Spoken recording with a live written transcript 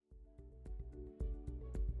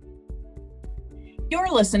You're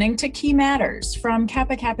listening to Key Matters from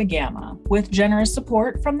Kappa Kappa Gamma with generous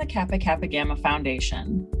support from the Kappa Kappa Gamma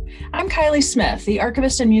Foundation. I'm Kylie Smith, the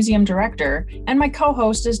Archivist and Museum Director, and my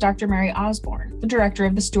co-host is Dr. Mary Osborne, the Director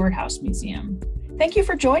of the Stewart House Museum. Thank you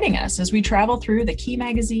for joining us as we travel through the Key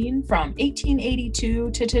magazine from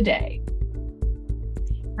 1882 to today.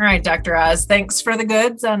 All right, Dr. Oz, thanks for the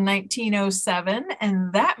goods on 1907,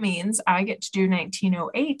 and that means I get to do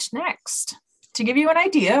 1908 next. To give you an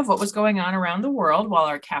idea of what was going on around the world while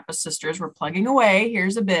our Kappa sisters were plugging away,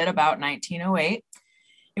 here's a bit about 1908.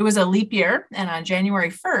 It was a leap year, and on January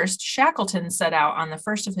 1st, Shackleton set out on the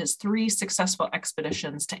first of his 3 successful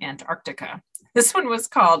expeditions to Antarctica. This one was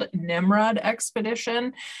called Nimrod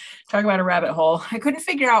Expedition. Talk about a rabbit hole. I couldn't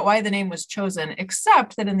figure out why the name was chosen,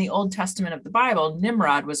 except that in the Old Testament of the Bible,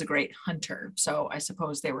 Nimrod was a great hunter. So I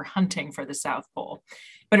suppose they were hunting for the South Pole.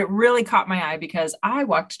 But it really caught my eye because I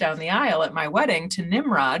walked down the aisle at my wedding to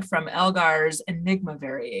Nimrod from Elgar's Enigma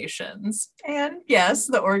Variations. And yes,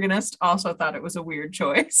 the organist also thought it was a weird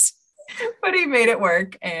choice, but he made it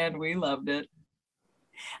work and we loved it.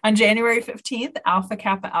 On January 15th, Alpha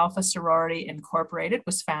Kappa Alpha Sorority Incorporated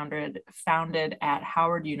was founded at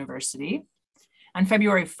Howard University. On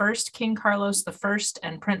February 1st, King Carlos I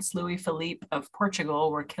and Prince Louis Philippe of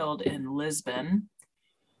Portugal were killed in Lisbon.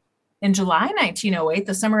 In July 1908,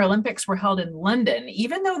 the Summer Olympics were held in London,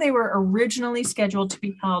 even though they were originally scheduled to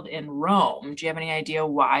be held in Rome. Do you have any idea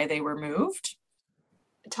why they were moved?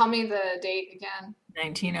 Tell me the date again.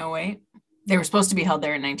 1908. They were supposed to be held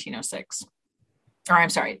there in 1906. Or I'm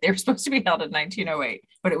sorry, they were supposed to be held in 1908,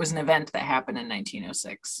 but it was an event that happened in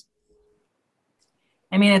 1906.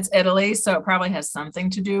 I mean, it's Italy, so it probably has something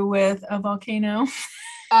to do with a volcano.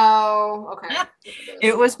 Oh, okay.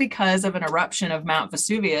 It was because of an eruption of Mount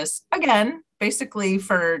Vesuvius. Again, basically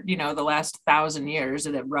for, the last 1,000 years,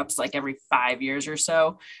 it erupts like every 5 years or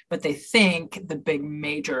so. But they think the big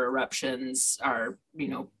major eruptions are,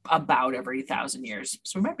 about every 1,000 years.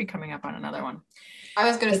 So we might be coming up on another one. I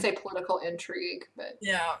was going to say political intrigue, but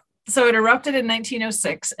yeah. So it erupted in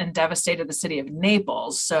 1906 and devastated the city of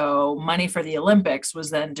Naples. So money for the Olympics was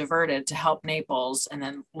then diverted to help Naples, and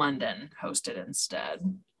then London hosted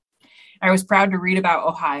instead. I was proud to read about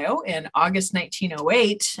Ohio in August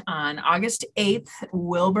 1908. On August 8th,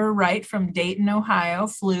 Wilbur Wright from Dayton, Ohio,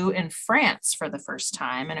 flew in France for the first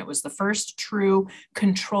time, and it was the first true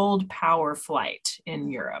controlled power flight in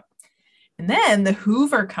Europe. And then the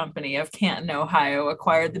Hoover Company of Canton, Ohio,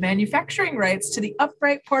 acquired the manufacturing rights to the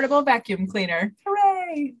upright portable vacuum cleaner.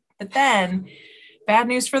 Hooray! But then, bad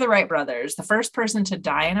news for the Wright brothers. The first person to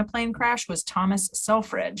die in a plane crash was Thomas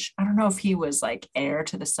Selfridge. I don't know if he was like heir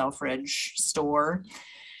to the Selfridge store.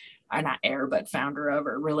 Not heir, but founder of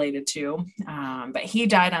or related to. But he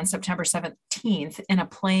died on September 17th in a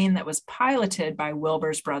plane that was piloted by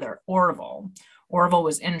Wilbur's brother, Orville. Orville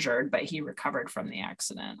was injured, but he recovered from the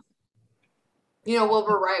accident.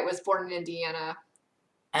 Wilbur Wright was born in Indiana.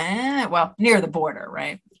 Well, near the border,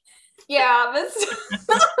 right? Yeah.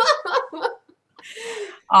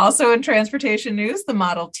 Also in transportation news, the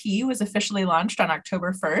Model T was officially launched on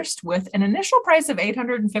October 1st with an initial price of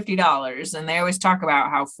 $850. And they always talk about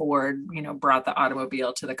how Ford, brought the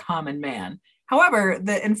automobile to the common man. However,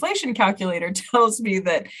 the inflation calculator tells me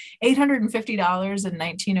that $850 in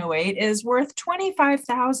 1908 is worth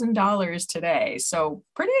 $25,000 today. So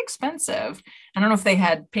pretty expensive. I don't know if they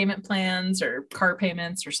had payment plans or car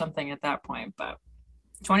payments or something at that point, but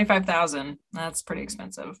 $25,000, that's pretty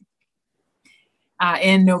expensive.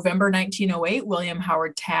 In November 1908, William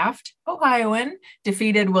Howard Taft, Ohioan,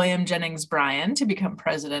 defeated William Jennings Bryan to become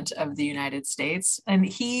president of the United States. And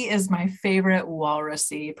he is my favorite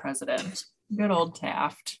walrusy president. Good old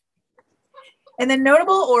Taft. And then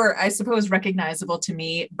notable, or I suppose recognizable to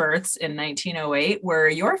me, births in 1908 were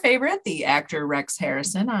your favorite, the actor Rex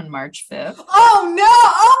Harrison on March 5th. Oh, no.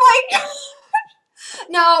 Oh, my God.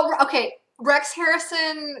 No, okay. Rex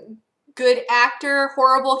Harrison, good actor,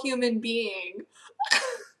 horrible human being.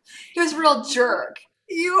 He was a real jerk.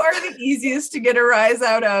 You are the easiest to get a rise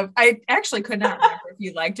out of. I actually could not remember if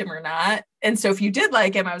you liked him or not. And so if you did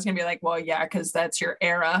like him, I was going to be like, well, yeah, because that's your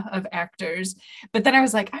era of actors. But then I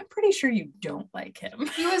was like, I'm pretty sure you don't like him.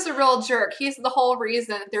 He was a real jerk. He's the whole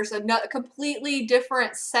reason there's a completely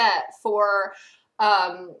different set for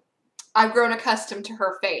I've Grown Accustomed to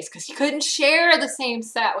Her Face, because he couldn't share the same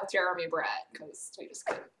set with Jeremy Brett because we just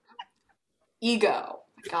couldn't. Ego.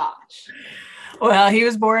 My gosh. Well, he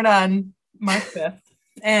was born on March 5th.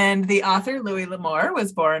 And the author, Louis L'Amour,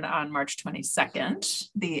 was born on March 22nd.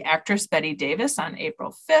 The actress, Bette Davis, on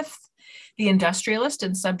April 5th. The industrialist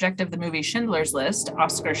and subject of the movie Schindler's List,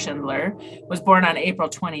 Oskar Schindler, was born on April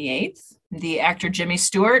 28th. The actor Jimmy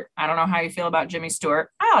Stewart, I don't know how you feel about Jimmy Stewart.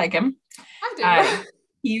 I like him. I do.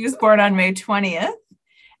 He was born on May 20th.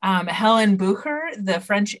 Helen Bucher, the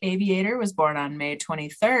French aviator, was born on May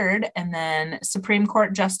 23rd. And then Supreme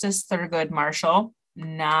Court Justice Thurgood Marshall,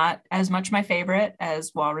 not as much my favorite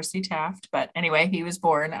as Walrus Taft, but anyway, he was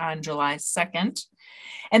born on July 2nd.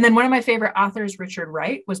 And then one of my favorite authors, Richard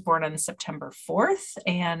Wright, was born on September 4th.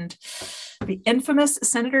 And the infamous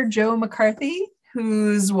Senator Joe McCarthy,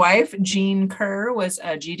 whose wife, Jean Kerr, was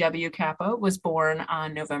a GW Kappa, was born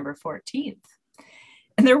on November 14th.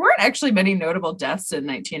 And there weren't actually many notable deaths in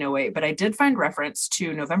 1908, but I did find reference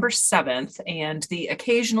to November 7th and the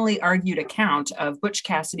occasionally argued account of Butch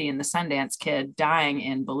Cassidy and the Sundance Kid dying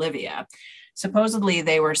in Bolivia. Supposedly,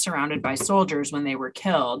 they were surrounded by soldiers when they were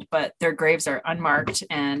killed, but their graves are unmarked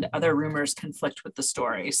and other rumors conflict with the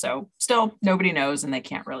story. So still, nobody knows and they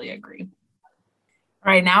can't really agree.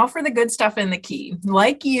 All right, now for the good stuff in the key.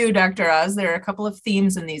 Like you, Dr. Oz, there are a couple of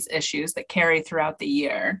themes in these issues that carry throughout the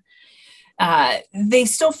year. They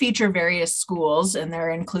still feature various schools and they're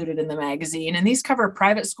included in the magazine. And these cover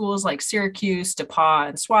private schools like Syracuse, DePauw,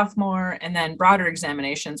 and Swarthmore, and then broader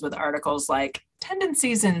examinations with articles like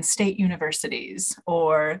tendencies in state universities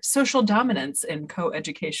or social dominance in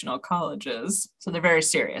co-educational colleges. So they're very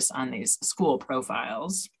serious on these school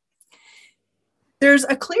profiles. There's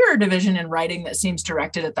a clearer division in writing that seems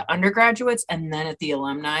directed at the undergraduates and then at the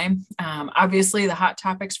alumni. Obviously, the hot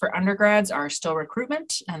topics for undergrads are still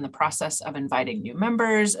recruitment and the process of inviting new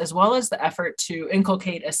members, as well as the effort to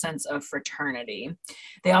inculcate a sense of fraternity.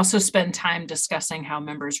 They also spend time discussing how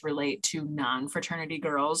members relate to non-fraternity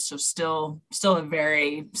girls, so still a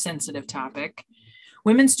very sensitive topic.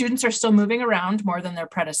 Women students are still moving around more than their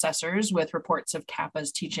predecessors, with reports of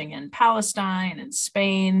Kappas teaching in Palestine and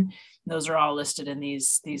Spain. Those are all listed in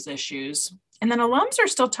these issues. And then alums are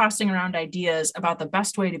still tossing around ideas about the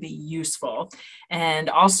best way to be useful and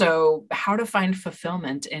also how to find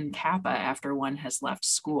fulfillment in Kappa after one has left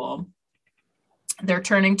school. They're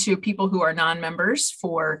turning to people who are non-members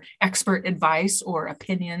for expert advice or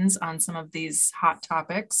opinions on some of these hot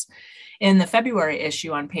topics. In the February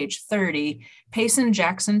issue on page 30, Payson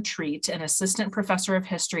Jackson Treat, an assistant professor of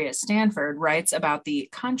history at Stanford, writes about the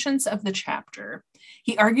conscience of the chapter.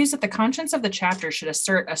 He argues that the conscience of the chapter should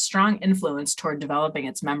assert a strong influence toward developing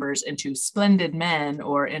its members into splendid men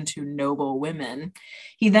or into noble women.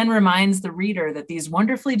 He then reminds the reader that these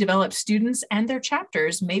wonderfully developed students and their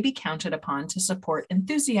chapters may be counted upon to support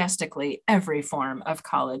enthusiastically every form of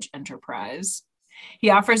college enterprise.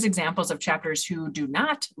 He offers examples of chapters who do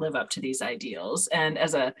not live up to these ideals, and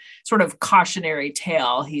as a sort of cautionary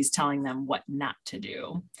tale, he's telling them what not to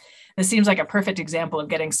do. This seems like a perfect example of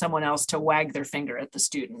getting someone else to wag their finger at the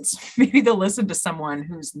students. Maybe they'll listen to someone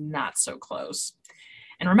who's not so close.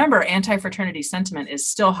 And remember, anti-fraternity sentiment is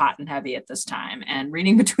still hot and heavy at this time, and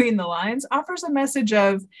reading between the lines offers a message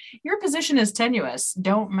of, your position is tenuous,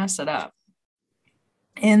 don't mess it up.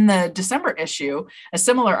 In the December issue, a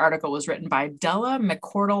similar article was written by Della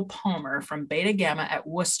McCordle Palmer from Beta Gamma at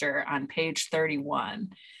Worcester on page 31.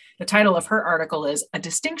 The title of her article is A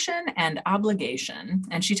Distinction and Obligation,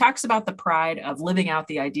 and she talks about the pride of living out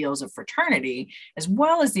the ideals of fraternity, as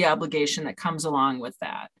well as the obligation that comes along with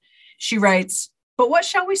that. She writes, but what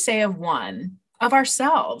shall we say of one, of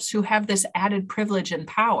ourselves, who have this added privilege and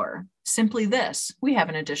power? Simply this, we have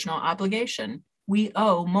an additional obligation. We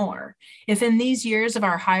owe more. If in these years of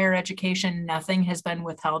our higher education, nothing has been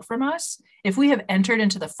withheld from us, if we have entered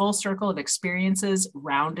into the full circle of experiences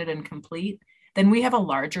rounded and complete, then we have a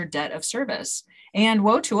larger debt of service. And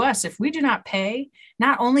woe to us if we do not pay,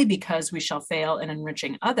 not only because we shall fail in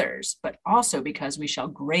enriching others, but also because we shall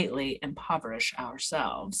greatly impoverish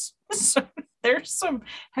ourselves. So there's some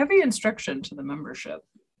heavy instruction to the membership.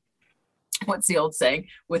 What's the old saying?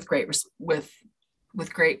 With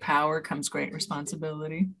great power comes great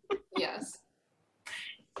responsibility. Yes.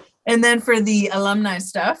 And then for the alumni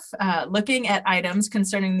stuff, looking at items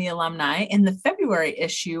concerning the alumni, in the February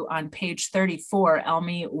issue on page 34,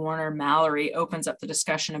 Elmy Warner Mallory opens up the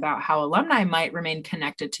discussion about how alumni might remain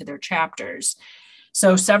connected to their chapters.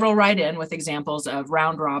 So several write in with examples of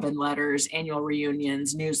round robin letters, annual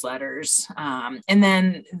reunions, newsletters. And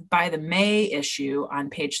then by the May issue on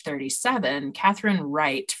page 37, Catherine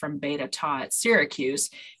Wright from Beta Tau at Syracuse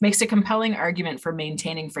makes a compelling argument for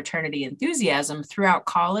maintaining fraternity enthusiasm throughout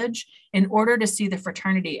college in order to see the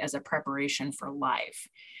fraternity as a preparation for life.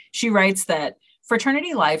 She writes that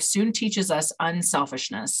fraternity life soon teaches us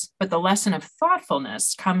unselfishness, but the lesson of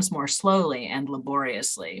thoughtfulness comes more slowly and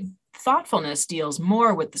laboriously. Thoughtfulness deals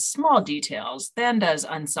more with the small details than does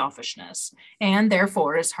unselfishness, and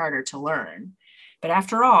therefore is harder to learn. But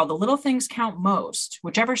after all, the little things count most,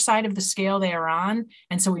 whichever side of the scale they are on,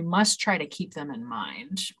 and so we must try to keep them in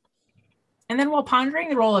mind. And then while pondering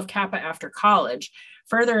the role of Kappa after college,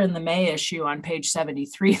 further in the May issue on page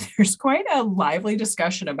 73, there's quite a lively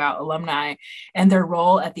discussion about alumni and their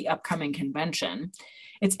role at the upcoming convention.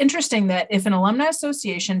 It's interesting that if an alumni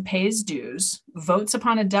association pays dues, votes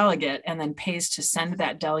upon a delegate, and then pays to send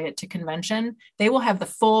that delegate to convention, they will have the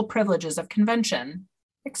full privileges of convention,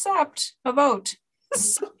 except a vote.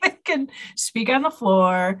 So they can speak on the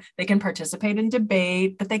floor, they can participate in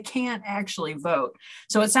debate, but they can't actually vote.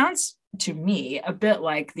 So it sounds to me a bit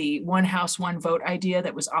like the one house, one vote idea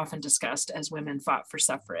that was often discussed as women fought for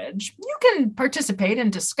suffrage. You can participate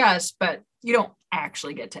and discuss, but you don't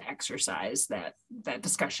actually get to exercise that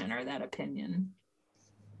discussion or that opinion.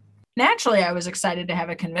 Naturally, I was excited to have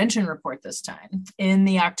a convention report this time. In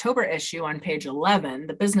the October issue on page 11,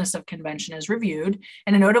 the business of convention is reviewed,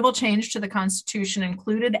 and a notable change to the Constitution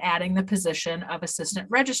included adding the position of assistant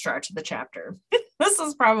registrar to the chapter. This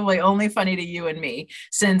is probably only funny to you and me,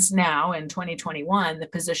 since now in 2021, the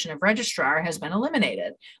position of registrar has been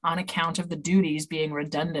eliminated on account of the duties being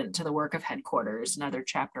redundant to the work of headquarters and other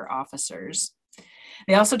chapter officers.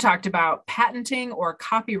 They also talked about patenting or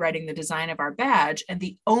copywriting the design of our badge, and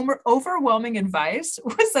the overwhelming advice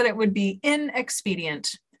was that it would be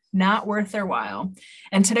inexpedient, not worth their while.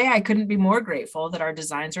 And today I couldn't be more grateful that our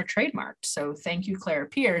designs are trademarked. So thank you, Claire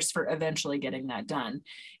Pierce, for eventually getting that done.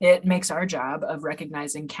 It makes our job of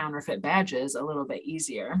recognizing counterfeit badges a little bit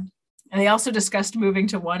easier. And they also discussed moving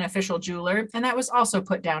to one official jeweler, and that was also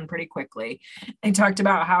put down pretty quickly. They talked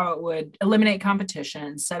about how it would eliminate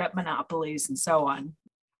competition, set up monopolies, and so on.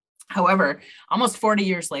 However, almost 40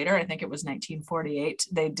 years later, I think it was 1948,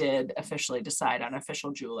 they did officially decide on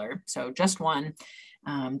official jeweler. So just one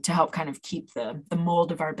to help kind of keep the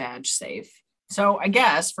mold of our badge safe. So I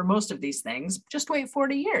guess for most of these things, just wait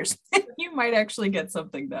 40 years. You might actually get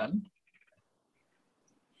something done.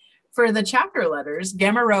 For the chapter letters,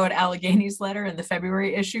 Gamma Rho at Allegheny's letter in the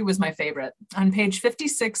February issue was my favorite. On page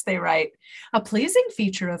 56, they write, "A pleasing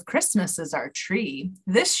feature of Christmas is our tree.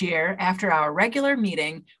 This year, after our regular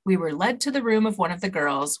meeting, we were led to the room of one of the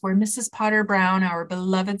girls where Mrs. Potter Brown, our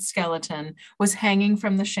beloved skeleton, was hanging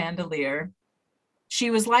from the chandelier. She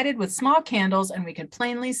was lighted with small candles, and we could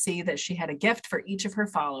plainly see that she had a gift for each of her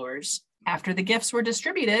followers. After the gifts were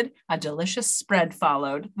distributed, a delicious spread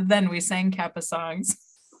followed. Then we sang Kappa songs."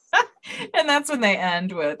 And that's when they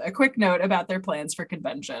end with a quick note about their plans for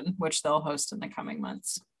convention, which they'll host in the coming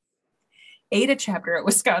months. Ada chapter at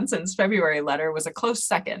Wisconsin's February letter was a close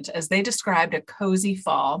second as they described a cozy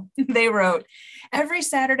fall. They wrote, "Every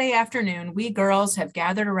Saturday afternoon, we girls have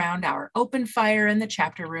gathered around our open fire in the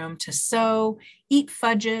chapter room to sew, eat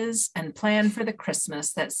fudges, and plan for the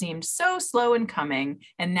Christmas that seemed so slow in coming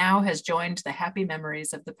and now has joined the happy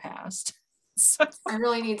memories of the past." So, I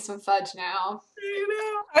really need some fudge now.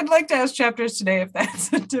 I'd like to ask chapters today if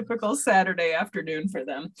that's a typical Saturday afternoon for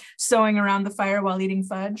them. Sewing around the fire while eating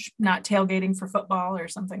fudge, not tailgating for football or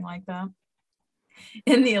something like that.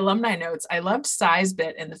 In the alumni notes, I loved Cy's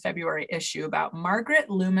bit in the February issue about Margaret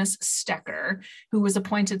Loomis Stecker, who was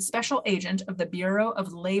appointed special agent of the Bureau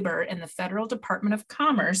of Labor in the Federal Department of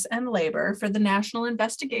Commerce and Labor for the national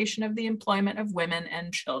investigation of the employment of women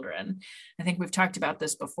and children. I think we've talked about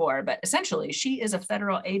this before, but essentially she is a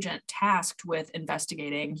federal agent tasked with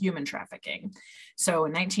investigating human trafficking. So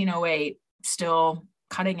in 1908, still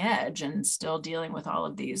cutting edge and still dealing with all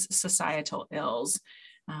of these societal ills.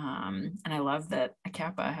 And I love that a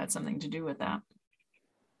Kappa had something to do with that.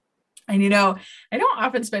 And, I don't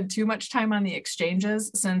often spend too much time on the exchanges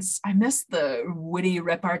since I miss the witty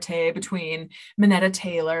repartee between Minetta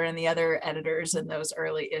Taylor and the other editors in those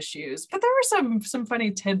early issues. But there were some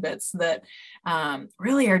funny tidbits that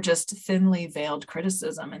really are just thinly veiled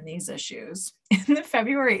criticism in these issues. In the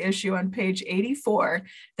February issue on page 84,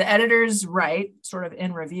 the editors write, sort of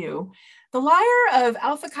in review, "The Lyre of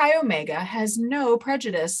Alpha Chi Omega has no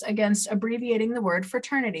prejudice against abbreviating the word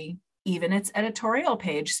fraternity. Even its editorial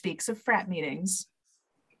page speaks of frat meetings."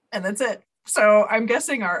 And that's it. So I'm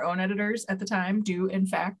guessing our own editors at the time do, in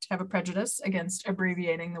fact, have a prejudice against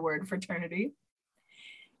abbreviating the word fraternity.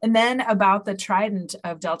 And then about the trident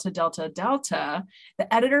of Delta, Delta, Delta,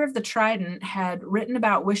 the editor of the trident had written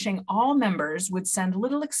about wishing all members would send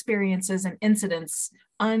little experiences and incidents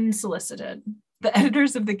unsolicited. The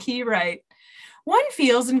editors of the Key write, "One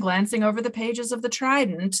feels in glancing over the pages of the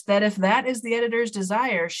Trident that if that is the editor's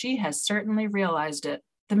desire, she has certainly realized it.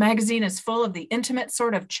 The magazine is full of the intimate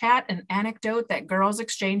sort of chat and anecdote that girls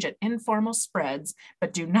exchange at informal spreads,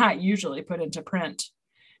 but do not usually put into print.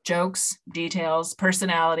 Jokes, details,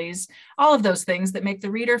 personalities, all of those things that make the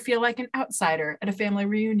reader feel like an outsider at a family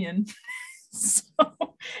reunion. So,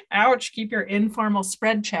 ouch, keep your informal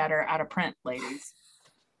spread chatter out of print, ladies.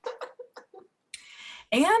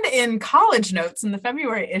 And in College Notes in the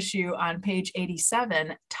February issue on page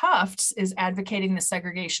 87, Tufts is advocating the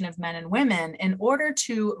segregation of men and women in order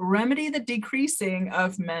to remedy the decreasing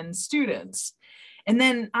of men's students. And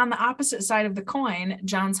then on the opposite side of the coin,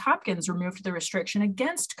 Johns Hopkins removed the restriction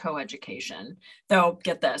against coeducation. Though,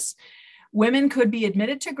 get this, women could be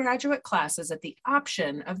admitted to graduate classes at the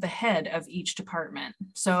option of the head of each department.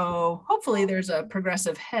 So hopefully there's a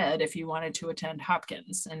progressive head if you wanted to attend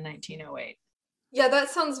Hopkins in 1908. Yeah, that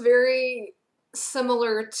sounds very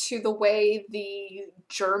similar to the way the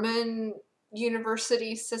German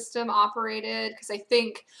university system operated, because I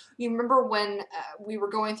think you remember when we were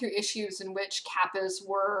going through issues in which Kappas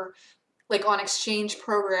were like on exchange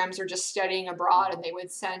programs or just studying abroad, and they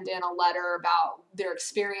would send in a letter about their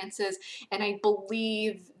experiences. And I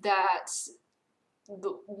believe that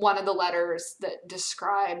one of the letters that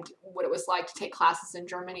described what it was like to take classes in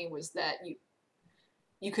Germany was that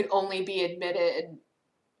you could only be admitted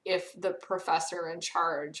if the professor in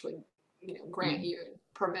charge would, grant you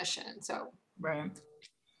permission. So, right.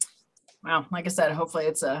 Well, like I said, hopefully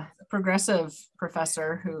it's a progressive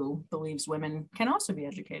professor who believes women can also be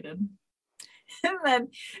educated. And then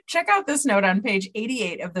check out this note on page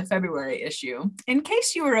 88 of the February issue. In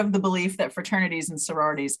case you were of the belief that fraternities and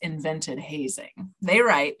sororities invented hazing, they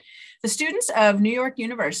write, the students of New York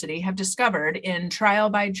University have discovered in trial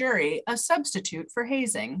by jury a substitute for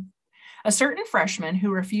hazing. A certain freshman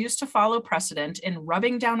who refused to follow precedent in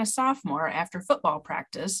rubbing down a sophomore after football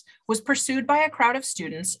practice was pursued by a crowd of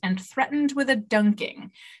students and threatened with a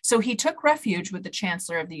dunking, so he took refuge with the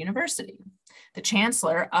chancellor of the university. The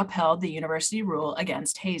chancellor upheld the university rule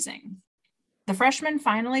against hazing. The freshman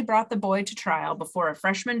finally brought the boy to trial before a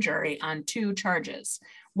freshman jury on 2 charges.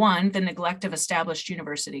 1, the neglect of established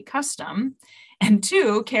university custom, and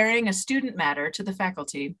 2, carrying a student matter to the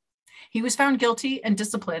faculty. He was found guilty and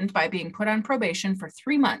disciplined by being put on probation for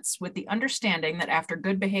 3 months with the understanding that after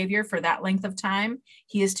good behavior for that length of time,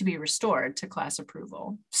 he is to be restored to class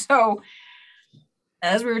approval. So,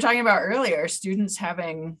 as we were talking about earlier, students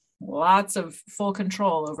having lots of full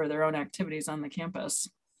control over their own activities on the campus.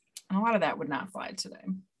 And a lot of that would not fly today.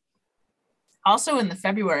 Also in the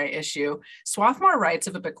February issue, Swarthmore writes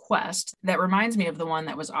of a bequest that reminds me of the one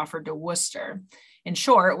that was offered to Worcester. In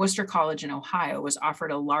short, Worcester College in Ohio was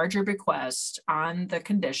offered a larger bequest on the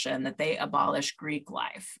condition that they abolish Greek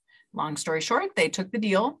life. Long story short, they took the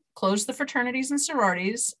deal, closed the fraternities and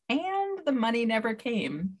sororities, and the money never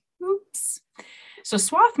came. Oops. So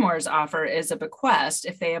Swarthmore's offer is a bequest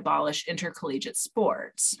if they abolish intercollegiate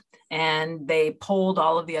sports. And they polled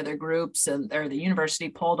all of the other groups, or the university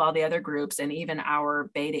polled all the other groups, and even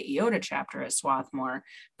our Beta Iota chapter at Swarthmore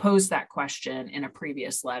posed that question in a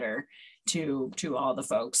previous letter to all the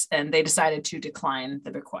folks, and they decided to decline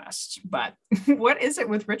the bequest. But what is it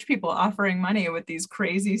with rich people offering money with these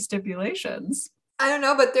crazy stipulations? I don't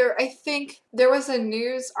know, but I think there was a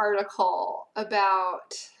news article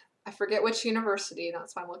about, I forget which university,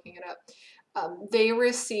 that's why I'm looking it up. They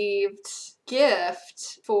received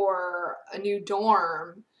gift for a new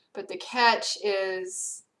dorm, but the catch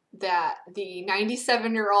is that the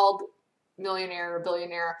 97-year-old millionaire or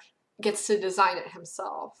billionaire gets to design it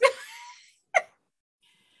himself.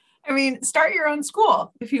 I mean, start your own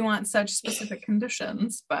school if you want such specific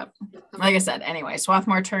conditions. But like I said, anyway,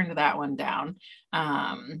 Swarthmore turned that one down.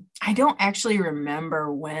 I don't actually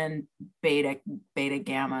remember when Beta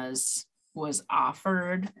Gammas was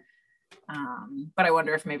offered, but I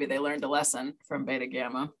wonder if maybe they learned a lesson from Beta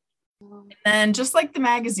Gamma. And just like the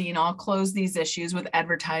magazine, I'll close these issues with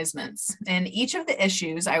advertisements. In each of the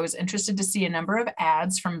issues, I was interested to see a number of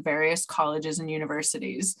ads from various colleges and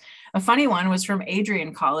universities. A funny one was from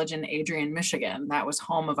Adrian College in Adrian, Michigan. That was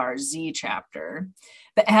home of our Z chapter.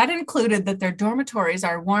 The ad included that their dormitories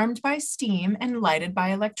are warmed by steam and lighted by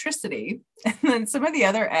electricity. And then some of the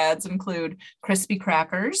other ads include crispy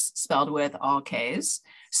crackers, spelled with all Ks,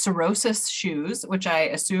 Cirrhosis shoes, which I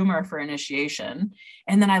assume are for initiation.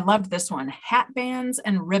 And then I loved this one, hat bands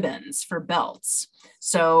and ribbons for belts.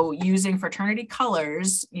 So using fraternity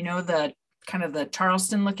colors, you know, the kind of the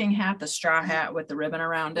Charleston looking hat, the straw hat with the ribbon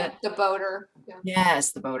around it. The boater. Yeah.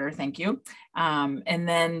 Yes, the boater, thank you. And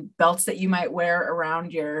then belts that you might wear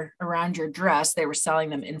around your dress, they were selling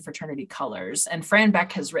them in fraternity colors. And Fran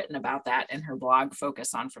Beck has written about that in her blog,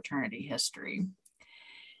 Focus on Fraternity History.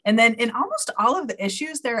 And then in almost all of the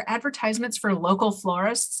issues, there are advertisements for local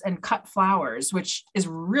florists and cut flowers, which is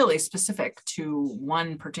really specific to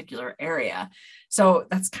one particular area. So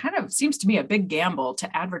that's kind of seems to me a big gamble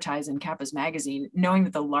to advertise in Kappa's magazine, knowing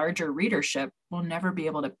that the larger readership will never be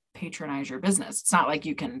able to patronize your business. It's not like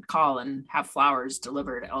you can call and have flowers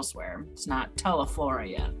delivered elsewhere. It's not Teleflora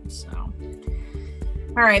yet. So.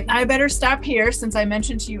 All right, I better stop here since I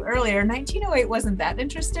mentioned to you earlier, 1908 wasn't that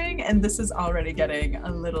interesting, and this is already getting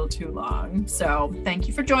a little too long. So thank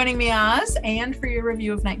you for joining me, Oz, and for your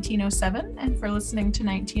review of 1907, and for listening to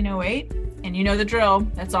 1908. And you know the drill.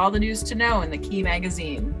 That's all the news to know in the Key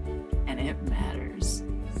magazine, and it matters.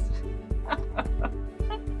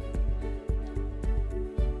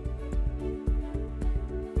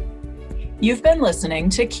 You've been listening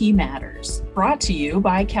to Key Matters, brought to you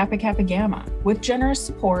by Kappa Kappa Gamma, with generous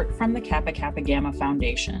support from the Kappa Kappa Gamma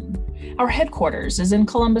Foundation. Our headquarters is in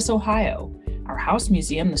Columbus, Ohio. Our house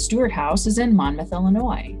museum, the Stewart House, is in Monmouth,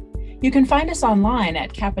 Illinois. You can find us online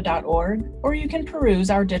at kappa.org, or you can peruse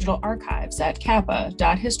our digital archives at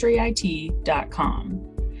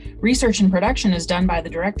kappa.historyit.com. Research and production is done by the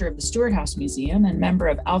director of the Stewart House Museum and member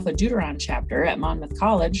of Alpha Deuteron chapter at Monmouth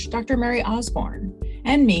College, Dr. Mary Osborne,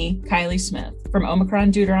 and me, Kylie Smith, from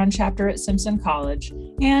Omicron Deuteron chapter at Simpson College,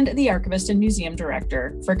 and the archivist and museum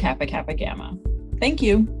director for Kappa Kappa Gamma. Thank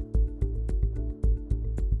you.